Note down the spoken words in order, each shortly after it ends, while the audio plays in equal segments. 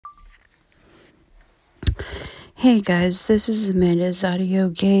Hey guys, this is Amanda's Audio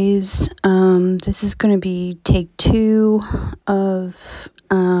Gaze. This is going to be take 2 of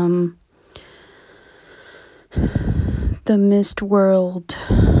the Mist World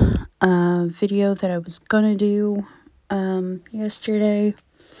video that I was going to do yesterday.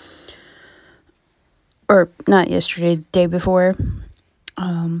 Or not yesterday, the day before.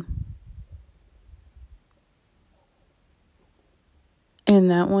 And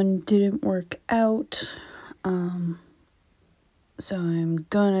that one didn't work out. So I'm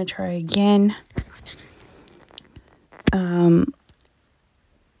gonna try again.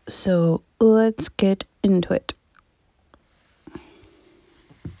 So let's get into it.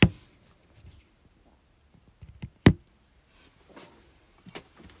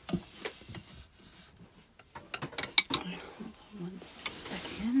 One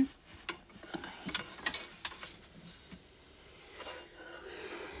second.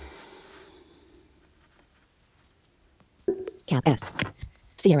 Cap S.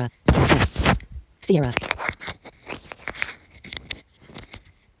 Sierra. Cap S. Sierra.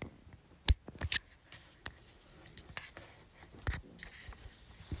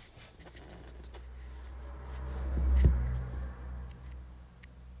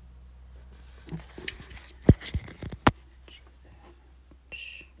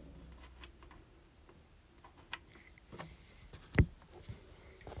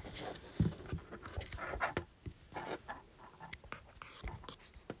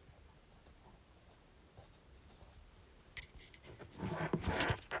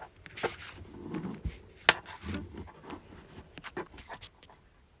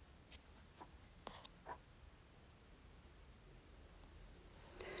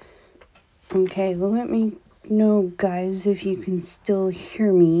 Okay, well, let me know, guys, if you can still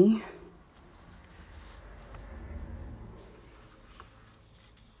hear me.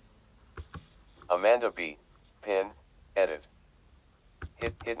 Amanda B. Pin. Edit.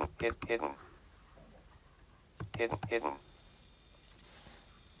 Hidden.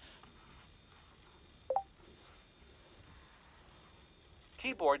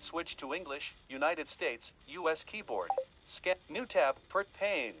 Keyboard switch to English, United States, US keyboard. Scan, new tab, Pert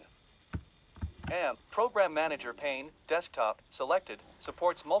pane. And Program Manager pane, desktop, selected,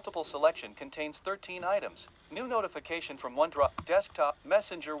 supports multiple selection, contains 13 items. New notification from OneDrive, desktop,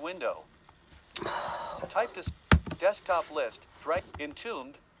 messenger window. Type to desktop list, drag,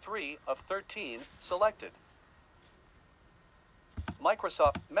 Entombed, 3 of 13, selected.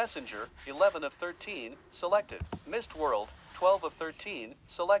 Microsoft Messenger, 11 of 13, selected. Mist World, 12 of 13,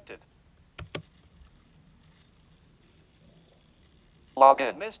 selected.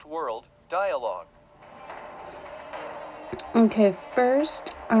 Login. Mist World, dialog. Okay,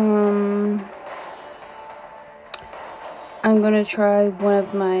 first, I'm gonna try one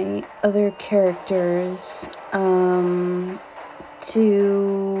of my other characters,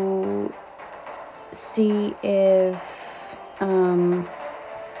 to see if,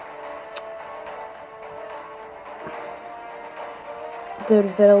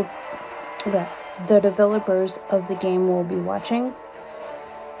 the developers of the game will be watching,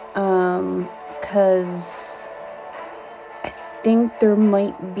 because I think there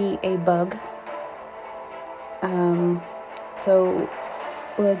might be a bug. So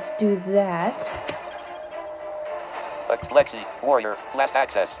let's do that. Lexi, Warrior, last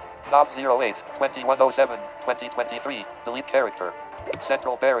access. Knob 08, 2107, 2023, delete character.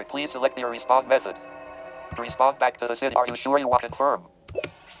 Central Barrack, please select your respawn method. Respawn back to the city. Are you sure you want to confirm?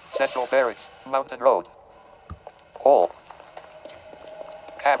 Central Barracks, Mountain Road. Hole.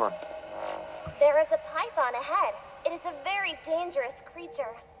 Cavern. There is a python ahead. It is a very dangerous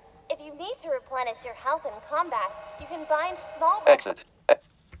creature. If you need to replenish your health in combat, you can bind small... Exit.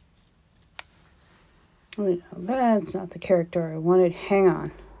 Wait, no, that's not the character I wanted. Hang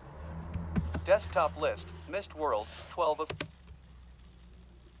on. Desktop list, Mist World, 12 of...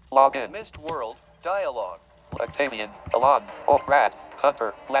 Login. Mist World, dialog. Octavian, Alon, Oak Rat,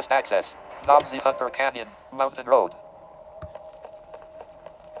 Hunter, last access. Nobsy Hunter Canyon, Mountain Road.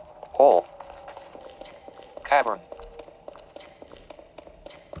 Hole. Cavern.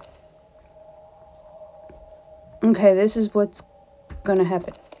 Okay, this is what's gonna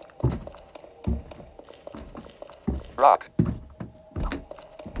happen. Rock.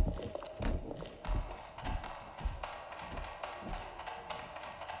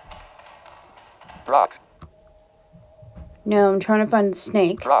 Rock. No, I'm trying to find the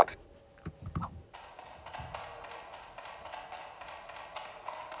snake. Rock.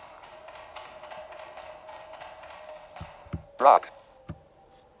 Rock.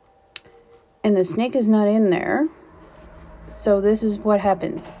 And the snake is not in there. So this is what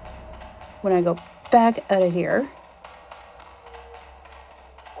happens when I go back out of here.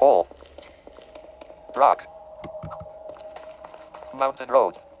 Hole. Rock. Mountain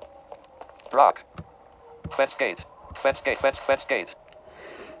road. Rock. Fence gate. Fence gate. Fence gate.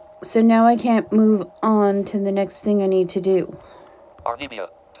 So now I can't move on to the next thing I need to do. Arnebia.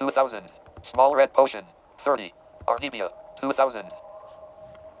 2000. Small red potion. 30. Arnebia. 2000.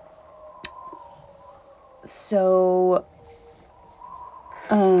 So,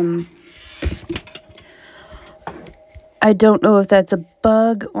 I don't know if that's a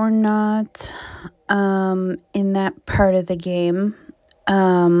bug or not, in that part of the game.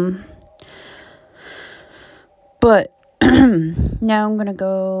 But now I'm gonna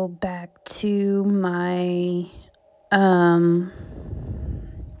go back to my,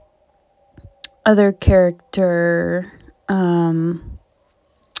 other character,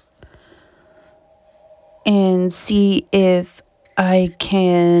 and see if I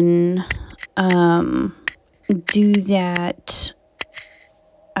can do that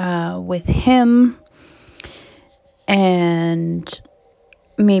with him and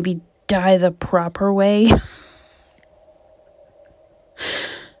maybe die the proper way.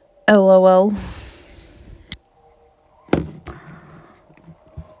 LOL.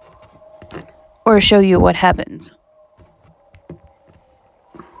 Or show you what happens.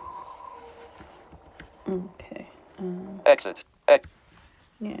 Okay. Exit.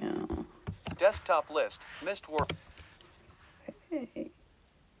 Yeah. Desktop list. Mist World. Hey.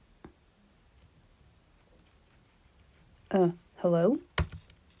 Hello?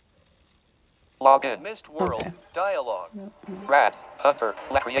 Log in. Mist World. Okay. Dialogue. Rat. Hunter.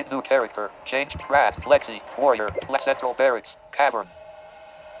 Create new character. Change. Rat. Lexi. Warrior. Central Barracks. Cavern.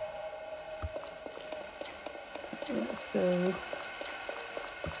 Let's go.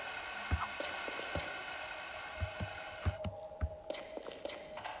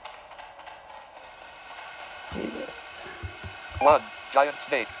 Do this. 1. Giant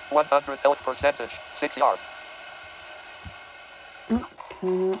snake. 100 health percentage. 6 yards.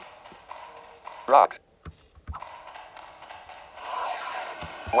 Okay. Rock.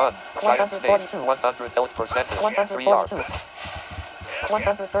 1. Giant snake. 142. 100 health percentage. 3 yards. 142.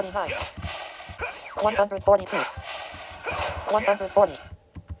 139. 142. 140.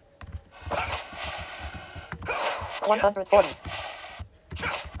 140.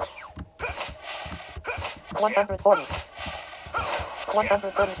 140.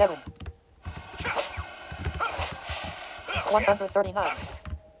 137. 139.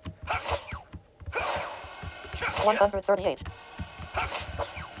 138.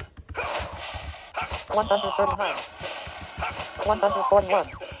 139. 141.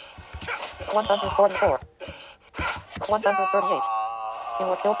 144. 138. You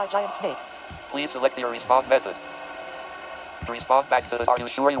were killed by giant snake. Please select your respawn method. Respawn back to the... Are you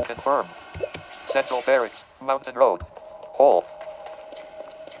sure you confirm? Central Barracks. Mountain Road. Hole.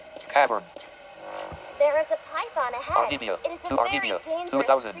 Cavern. There is a python ahead. Arnebia. It is a To very Arnebia. dangerous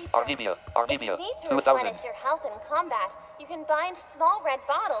 2000. creature. Arnebia. If Arnebia. you need to 2000. replenish your health in combat, you can bind small red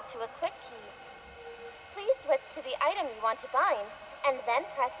bottle to a quick key. Please switch to the item you want to bind, and then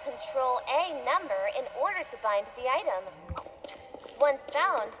press Control A number in order to bind the item. Once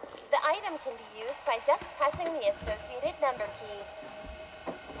bound, the item can be used by just pressing the associated number key.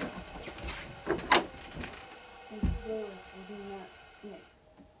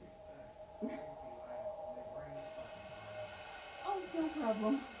 Oh, no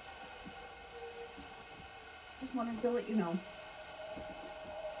problem. Just wanted to let you know.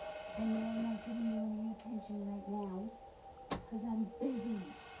 I know I'm not giving you any attention right now, because I'm busy.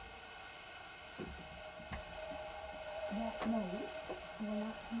 But no, we're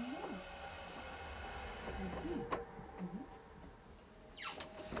not coming out.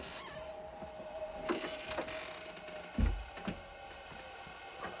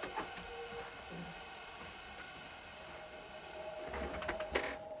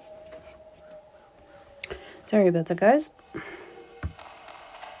 Sorry about that, guys.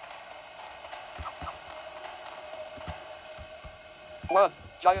 One.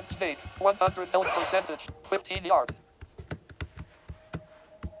 Giant snake. 100 health percentage. 15 yards.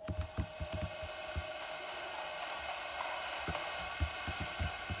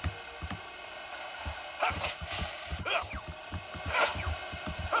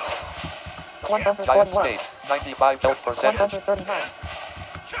 Giant 141. snake. 95 health percentage. 139.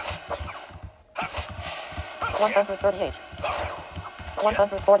 138.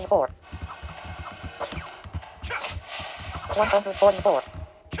 144. 144.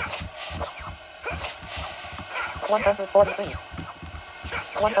 143.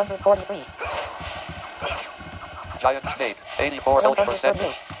 143. Giant snake. 84 health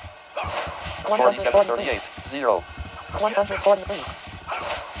percentage. 138. 4738. 0. 143.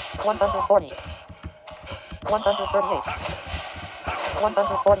 140. 138.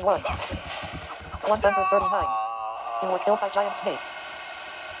 141. 139. You were killed by giant snake.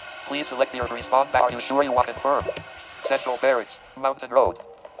 Please select your respawn back. Are you sure you want confirm? Central Barracks, Mountain Road.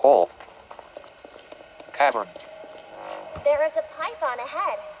 Hole. Cavern. There is a python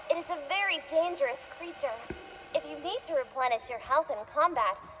ahead. It is a very dangerous creature. If you need to replenish your health in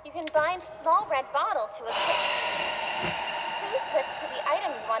combat, you can bind small red bottle to a quick. Please switch to the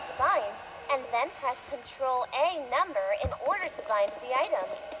item you want to bind, and then press Control A number in order to bind the item.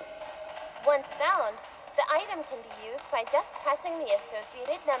 Once bound, the item can be used by just pressing the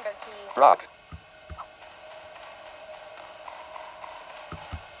associated number key. Rock.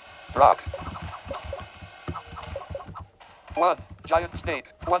 Rock. 1. Giant snake.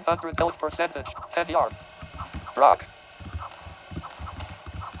 100 health percentage. 10 yards. Rock.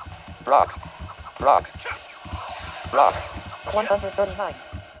 Rock. Rock. Rock. 139.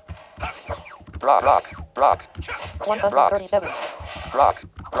 Rock. Rock. Rock. 137. Rock.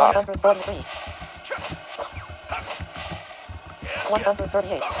 Rock. 143.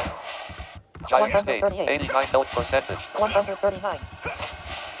 138. Giant snake. 138. 89 health percentage. 139.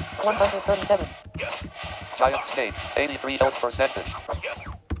 137. Giant snake. 83 health percentage.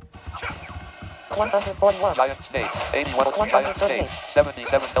 141. Giant snake. 81 health. Giant snake.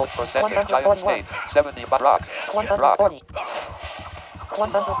 77 health percentage. Giant 141. snake. 75 rock. Rock. 140.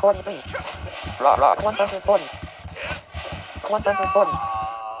 143. Rock. Rock. 140. 140.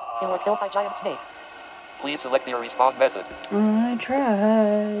 You were killed by giant snake. Please select your respawn method. I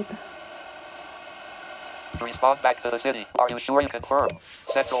tried. Respawn back to the city. Are you sure you confirm?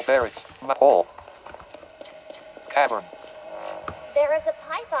 Central Barracks. Hole. Cavern. There is a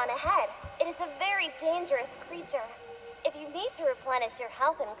python ahead. It is a very dangerous creature. If you need to replenish your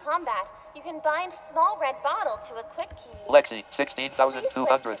health in combat, you can bind small red bottle to a quick key. Lexi,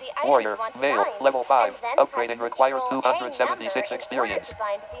 16,200. Warrior, male, level 5. Upgrading requires 276 experience. To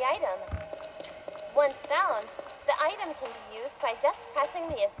bind the item. Once bound, the item can be used by just pressing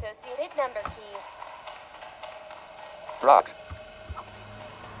the associated number key. Rock.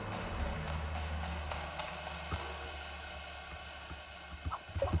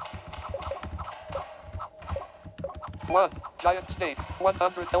 One. Giant snake.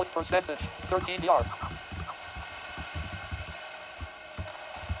 100 health percentage. 13 yards.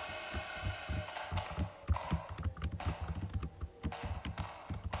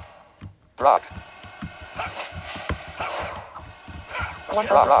 Rock.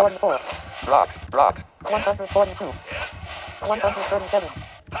 144. Rock. Rock. 142. 137.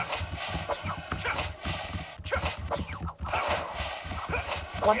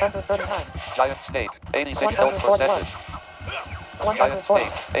 139. Giant snake. 86 health 141. percentage. Giant 140.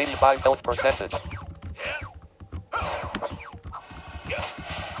 snake. 85 health percentage.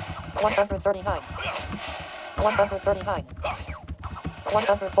 139. 139.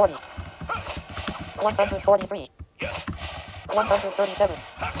 140. 143. 137.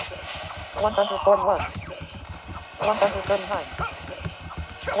 141. 139.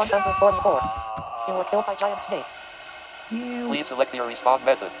 144. You were killed by giant snake. Please select your respawn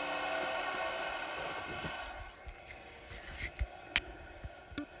method.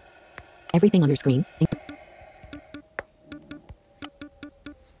 Everything on your screen.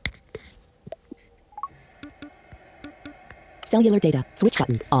 Cellular data. Switch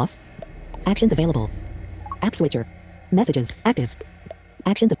button. Off. Actions available. App switcher. Messages. Active.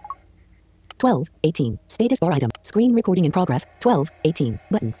 Actions. 12:18. Status bar item. Screen recording in progress. 12:18.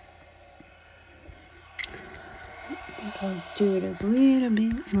 Button. I'll do it a little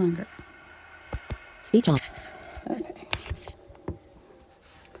bit longer. Speech off. Okay.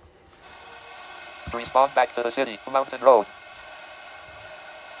 Respawn back to the city. Mountain Road.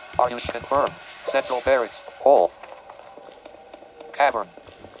 Are you confirmed? Central Barracks. Hole. Cavern.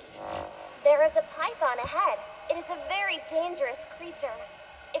 There is a python ahead. It is a very dangerous creature.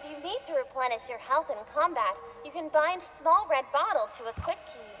 If you need to replenish your health in combat, you can bind small red bottle to a quick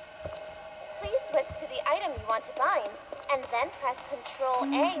key. Please switch to the item you want to bind, and then press Control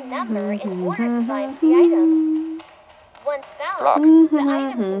A number in order to bind the item. Once bound, Rock. the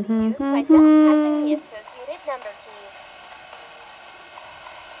item can be used by just pressing the associated number key.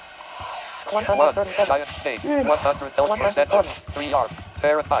 1. 137. Giant snake. 100 health percentage. 3 yards.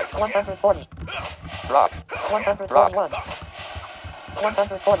 Terrified. 140. Rock. 141.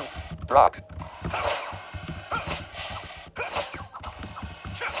 140. Rock.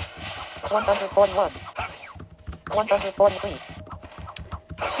 141. 143.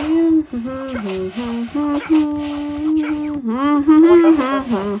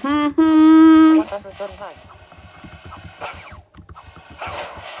 141.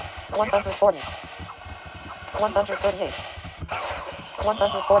 140. 138.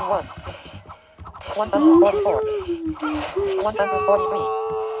 141. 144. 143.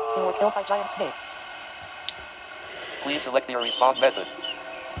 You were killed by giant snake. Please select your respawn method.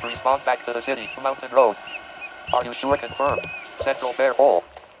 Respawn back to the city, Mountain Road. Are you sure? Confirm. Central Bear Hole.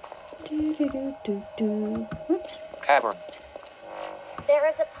 Whoops. Cavern. There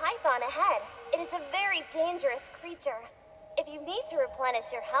is a python ahead. It is a very dangerous creature. If you need to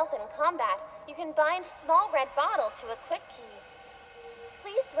replenish your health in combat, you can bind small red bottle to a quick key.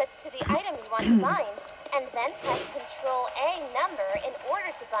 Please switch to the item you want to bind, and then press Control A number in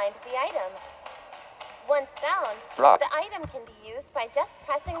order to bind the item. Once bound, Rock. the item can be used by just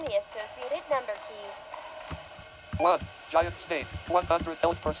pressing the associated number key. 1. Giant snake. 100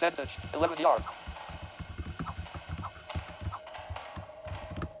 health percentage. 11 yards.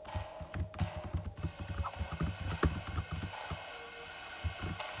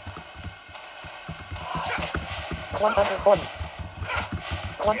 One 140.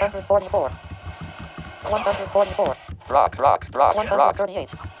 144. 144. Rock, rock, rock, rock. 138.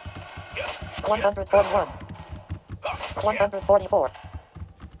 141. 144.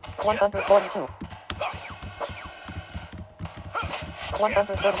 142.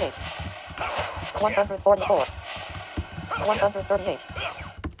 138. 144. 138.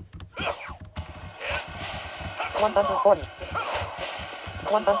 140.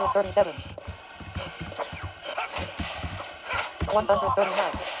 137.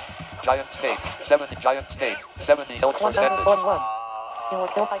 139. Giant snake. 70 giant snake. 70 health percentage. 141. You were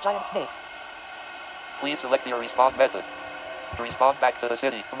killed by giant snake. Please select your respawn method. Respawn back to the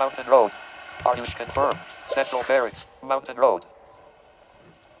city, Mountain Road. Are you confirmed? Central Barracks, Mountain Road.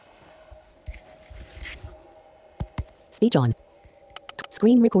 Speech on.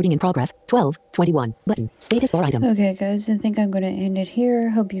 Screen recording in progress. 12:21. Button. Status bar item. Okay, guys, I think I'm going to end it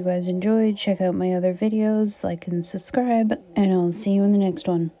here. Hope you guys enjoyed. Check out my other videos, like and subscribe, and I'll see you in the next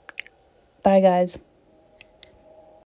one. Bye, guys.